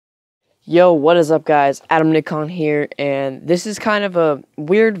Yo, what is up, guys? Adam Nikon here, and this is kind of a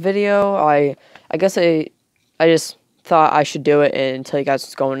weird video. I guess I just thought I should do it and tell you guys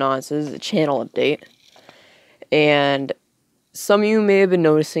what's going on. So this is a channel update, and some of you may have been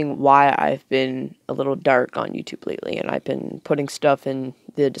noticing why I've been a little dark on YouTube lately, and I've been putting stuff in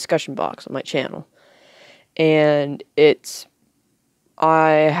the discussion box on my channel. And I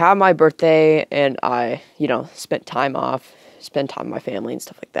had my birthday, and I, spent time off, spent time with my family and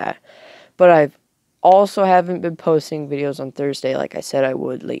stuff like that. But I've also haven't been posting videos on Thursday like I said I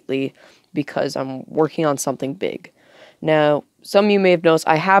would lately because I'm working on something big. Now, some of you may have noticed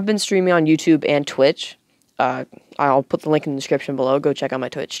I have been streaming on YouTube and Twitch. I'll put the link in the description below. Go check out my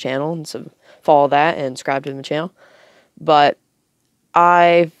Twitch channel and follow that and subscribe to the channel. But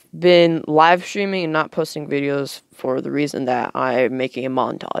I've been live streaming and not posting videos for the reason that I'm making a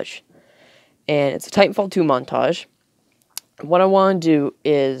montage. And it's a Titanfall 2 montage. What I want to do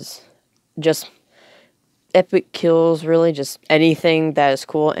is just epic kills, really, just anything that is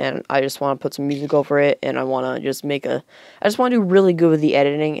cool, and I just want to put some music over it, and I want to just I just want to do really good with the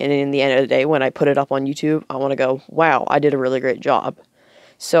editing, and in the end of the day, when I put it up on YouTube, I want to go, wow, I did a really great job.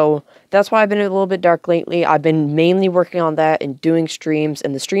 So that's why I've been a little bit dark lately. I've been mainly working on that and doing streams,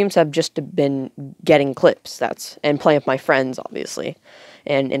 and the streams have just been getting clips, and playing with my friends, obviously,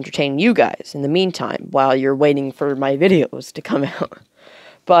 and entertaining you guys in the meantime, while you're waiting for my videos to come out.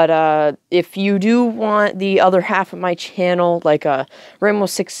 But if you do want the other half of my channel, like Rainbow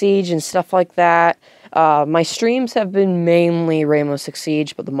Six Siege and stuff like that, my streams have been mainly Rainbow Six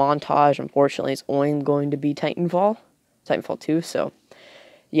Siege, but the montage, unfortunately, is only going to be Titanfall 2, so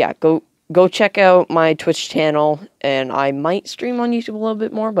yeah, go check out my Twitch channel, and I might stream on YouTube a little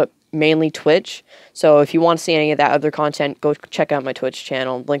bit more, but mainly Twitch. So if you want to see any of that other content, go check out my Twitch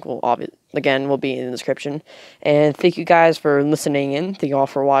channel. Link will be in the description. And thank you guys for listening in. Thank you all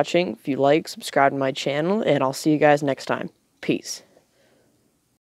for watching. If you like, subscribe to my channel, and I'll see you guys next time. Peace.